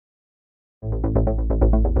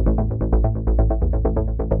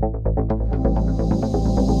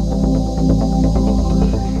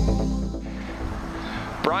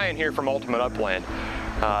Ryan here from Upland.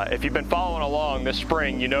 If you've been following along this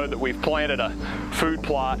spring, you know that we've planted a food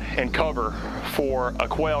plot and cover for a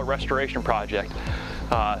quail restoration project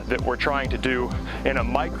that we're trying to do in a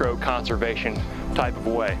micro conservation type of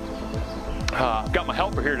way. I've got my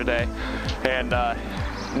helper here today, and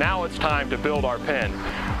now it's time to build our pen.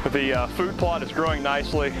 The food plot is growing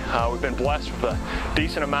nicely. We've been blessed with a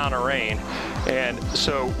decent amount of rain, and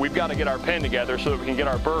so we've got to get our pen together so that we can get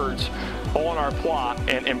our birds on our plot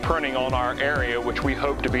and imprinting on our area, which we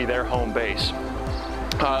hope to be their home base.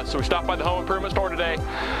 So we stopped by the home improvement store today,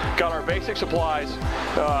 got our basic supplies.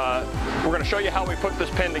 We're going to show you how we put this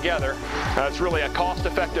pen together. It's really a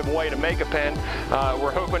cost-effective way to make a pen.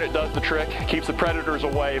 We're hoping it does the trick, keeps the predators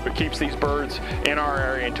away, but keeps these birds in our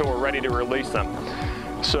area until we're ready to release them.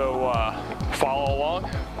 So follow along,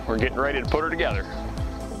 we're getting ready to put her together.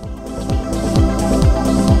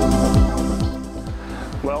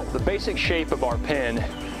 Well, the basic shape of our pen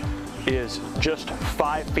is just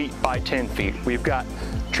 5 feet by 10 feet. We've got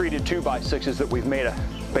treated 2x6s that we've made a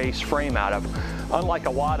base frame out of. Unlike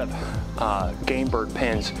a lot of game bird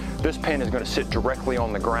pens, this pen is going to sit directly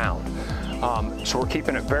on the ground. So we're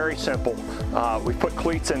keeping it very simple. We've put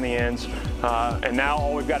cleats in the ends, and now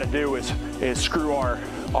all we've got to do is screw our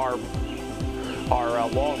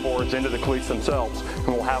long boards into the cleats themselves, and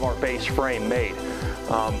we'll have our base frame made.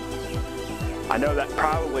 I know that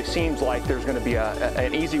probably seems like there's going to be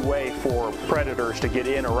an easy way for predators to get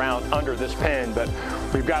in around under this pen, but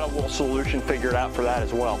we've got a little solution figured out for that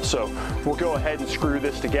as well. So we'll go ahead and screw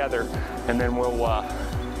this together, and then we'll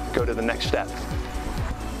go to the next step.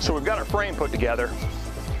 So we've got our frame put together.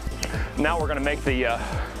 Now we're going to make the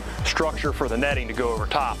structure for the netting to go over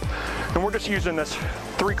top. And we're just using this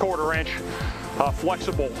 3/4 inch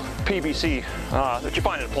flexible PVC that you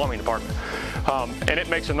find in the plumbing department. And it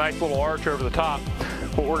makes a nice little arch over the top.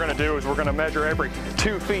 What we're going to do is we're going to measure every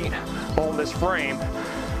 2 feet on this frame,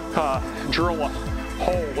 drill a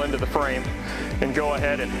hole into the frame, and go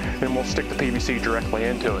ahead and we'll stick the PVC directly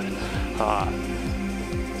into it.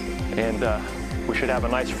 We should have a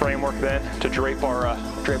nice framework then to drape our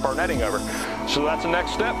netting over. So that's the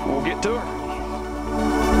next step. We'll get to it.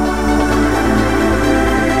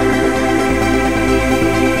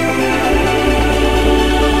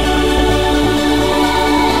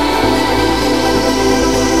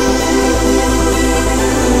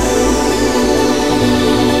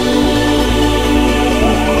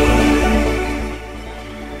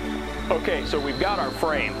 Okay, so we've got our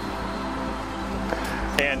frame,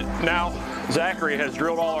 and now Zachary has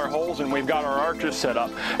drilled all our holes and we've got our arches set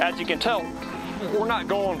up. As you can tell, we're not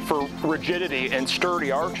going for rigidity and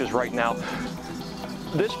sturdy arches right now.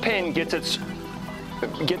 This pen gets its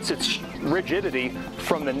rigidity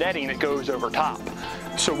from the netting that goes over top.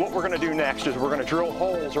 So what we're going to do next is we're going to drill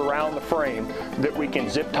holes around the frame that we can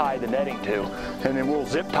zip tie the netting to, and then we'll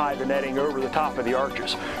zip tie the netting over the top of the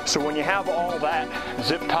arches. So when you have all that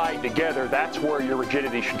zip tied together, that's where your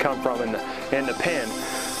rigidity should come from in the pen.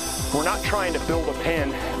 We're not trying to build a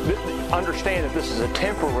pen. Understand that this is a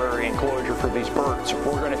temporary enclosure for these birds.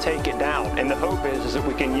 We're going to take it down, and the hope is that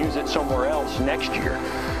we can use it somewhere else next year.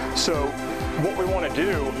 So what we want to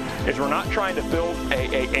do is we're not trying to build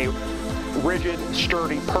a rigid,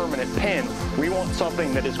 sturdy, permanent pen. We want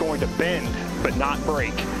something that is going to bend but not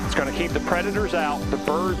break. It's going to keep the predators out, the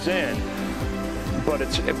birds in, but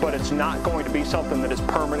it's not going to be something that is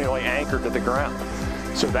permanently anchored to the ground.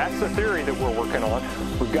 So that's the theory that we're working on.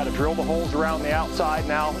 We've got to drill the holes around the outside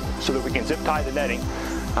now so that we can zip tie the netting.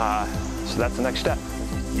 So that's the next step.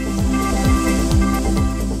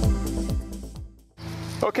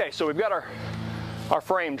 Okay, so we've got our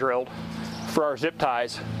frame drilled for our zip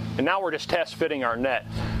ties, and now we're just test fitting our net.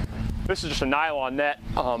 This is just a nylon net.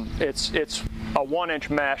 It's a 1-inch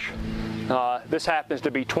mesh. This happens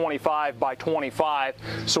to be 25 by 25,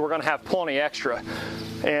 so we're going to have plenty extra.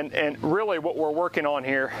 And really what we're working on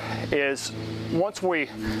here is once we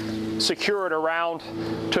secure it around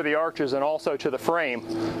to the arches and also to the frame,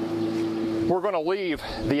 we're going to leave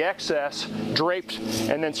the excess draped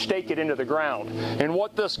and then stake it into the ground. And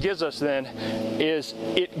what this gives us then is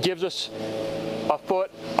it gives us a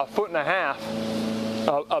foot and a half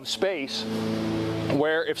of space,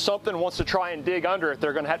 where if something wants to try and dig under it,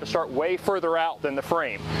 they're going to have to start way further out than the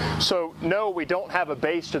frame. So no, we don't have a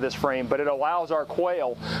base to this frame, but it allows our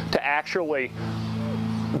quail to actually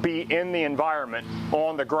be in the environment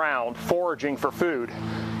on the ground foraging for food,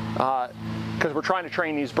 because we're trying to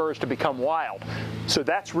train these birds to become wild. So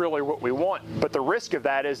that's really what we want. But the risk of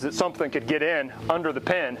that is that something could get in under the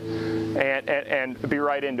pen and be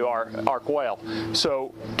right into our quail.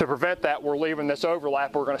 So to prevent that, we're leaving this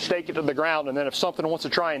overlap. We're going to stake it to the ground, and then if something wants to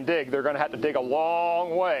try and dig, they're going to have to dig a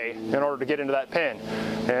long way in order to get into that pen.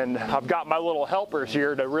 And I've got my little helpers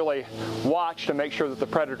here to really watch to make sure that the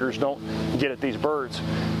predators don't get at these birds.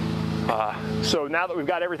 So now that we've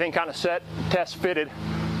got everything kind of set, test fitted,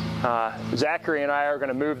 Zachary and I are going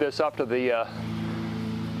to move this up to the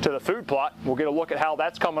food plot. We'll get a look at how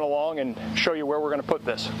that's coming along and show you where we're going to put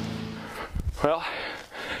this. Well,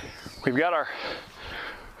 we've got our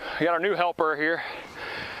new helper here,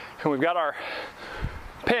 and we've got our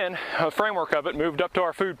pen, a framework of it, moved up to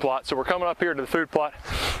our food plot. So we're coming up here to the food plot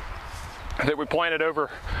that we planted over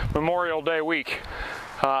Memorial Day week.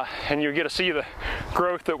 And you get to see the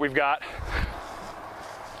growth that we've got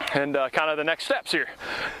and kind of the next steps here.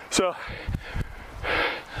 So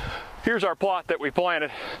here's our plot that we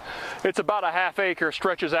planted. It's about a ½ acre,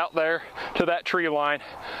 stretches out there to that tree line,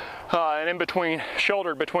 and in between,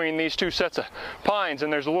 shouldered between these two sets of pines,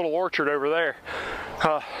 and there's a little orchard over there.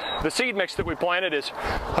 The seed mix that we planted is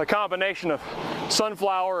a combination of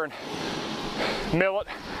sunflower and millet,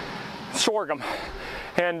 sorghum.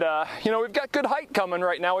 And you know, we've got good height coming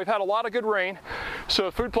right now. We've had a lot of good rain, so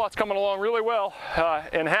the food plot's coming along really well,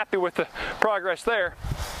 and happy with the progress there.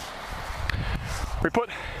 We put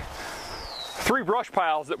 3 brush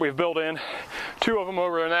piles that we've built in, 2 of them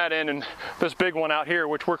over on that end, and this big one out here,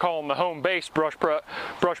 which we're calling the home base brush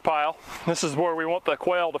pile. This is where we want the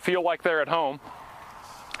quail to feel like they're at home.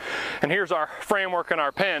 And here's our framework and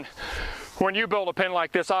our pen. When you build a pen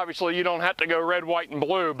like this, obviously you don't have to go red, white, and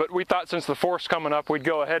blue, but we thought since the 4th's coming up, we'd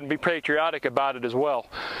go ahead and be patriotic about it as well.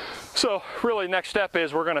 So really, next step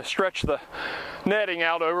is we're going to stretch the netting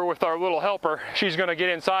out over with our little helper. She's going to get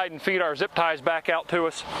inside and feed our zip ties back out to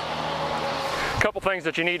us. A couple things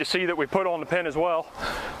that you need to see that we put on the pen as well.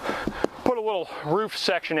 Put a little roof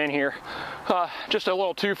section in here, just a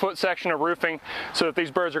little 2-foot section of roofing, so that these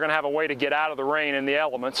birds are going to have a way to get out of the rain and the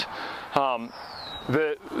elements.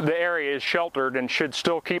 The area is sheltered and should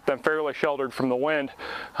still keep them fairly sheltered from the wind,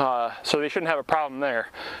 so they shouldn't have a problem there.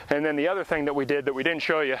 And then the other thing that we did that we didn't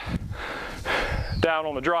show you down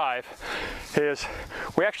on the drive is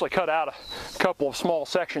we actually cut out a couple of small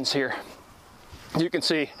sections here. You can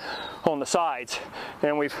see on the sides,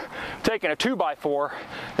 and we've taken a 2x4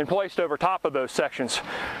 and placed over top of those sections.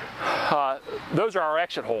 Those are our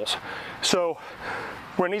exit holes. So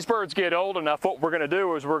when these birds get old enough, what we're going to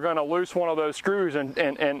do is we're going to loose one of those screws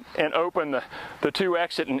and open the 2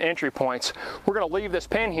 exit and entry points. We're going to leave this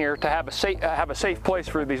pen here to have a safe place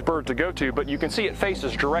for these birds to go to, but you can see it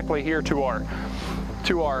faces directly here to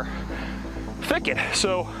our thicket.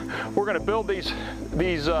 So we're going to build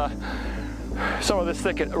some of this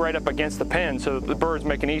thicket right up against the pen, so that the birds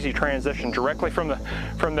make an easy transition directly from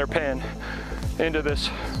their pen into this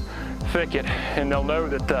thicket, and they'll know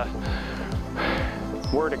that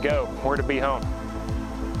where to go, where to be home.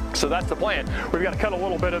 So that's the plan. We've got to cut a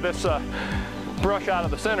little bit of this brush out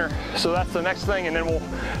of the center, so that's the next thing, and then we'll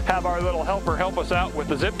have our little helper help us out with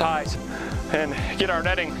the zip ties and get our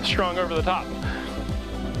netting strung over the top.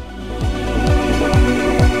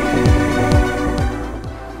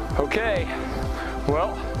 Okay,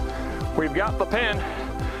 well, we've got the pen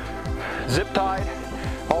zip tied,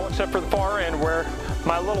 all except for the far end where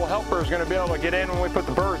my little helper is going to be able to get in when we put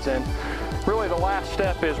the birds in. Really, the last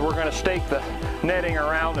step is we're going to stake the netting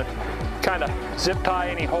around and kind of zip tie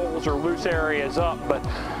any holes or loose areas up, but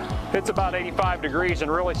it's about 85 degrees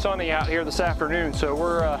and really sunny out here this afternoon, so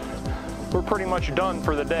we're pretty much done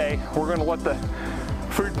for the day. We're going to let the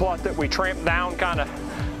food plot that we tramped down kind of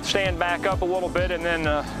stand back up a little bit, and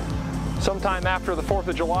then sometime after the 4th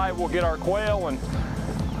of July we'll get our quail and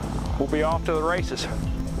we'll be off to the races.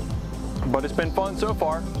 But it's been fun so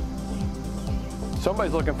far.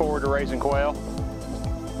 Somebody's looking forward to raising quail.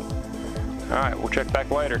 All right, we'll check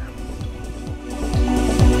back later.